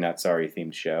Sorry Not Sorry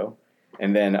themed show.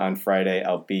 And then on Friday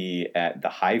I'll be at the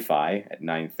Hi-Fi at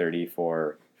 9:30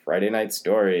 for Friday Night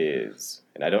Stories.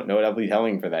 And I don't know what I'll be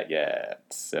telling for that yet.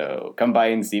 So come by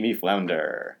and see me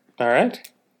flounder. All right.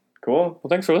 Cool. Well,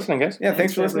 thanks for listening, guys. Yeah,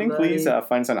 thanks for listening. Everybody. Please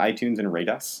find us on iTunes and rate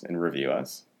us and review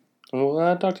us. And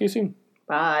we'll talk to you soon.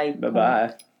 Bye.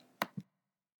 Bye-bye.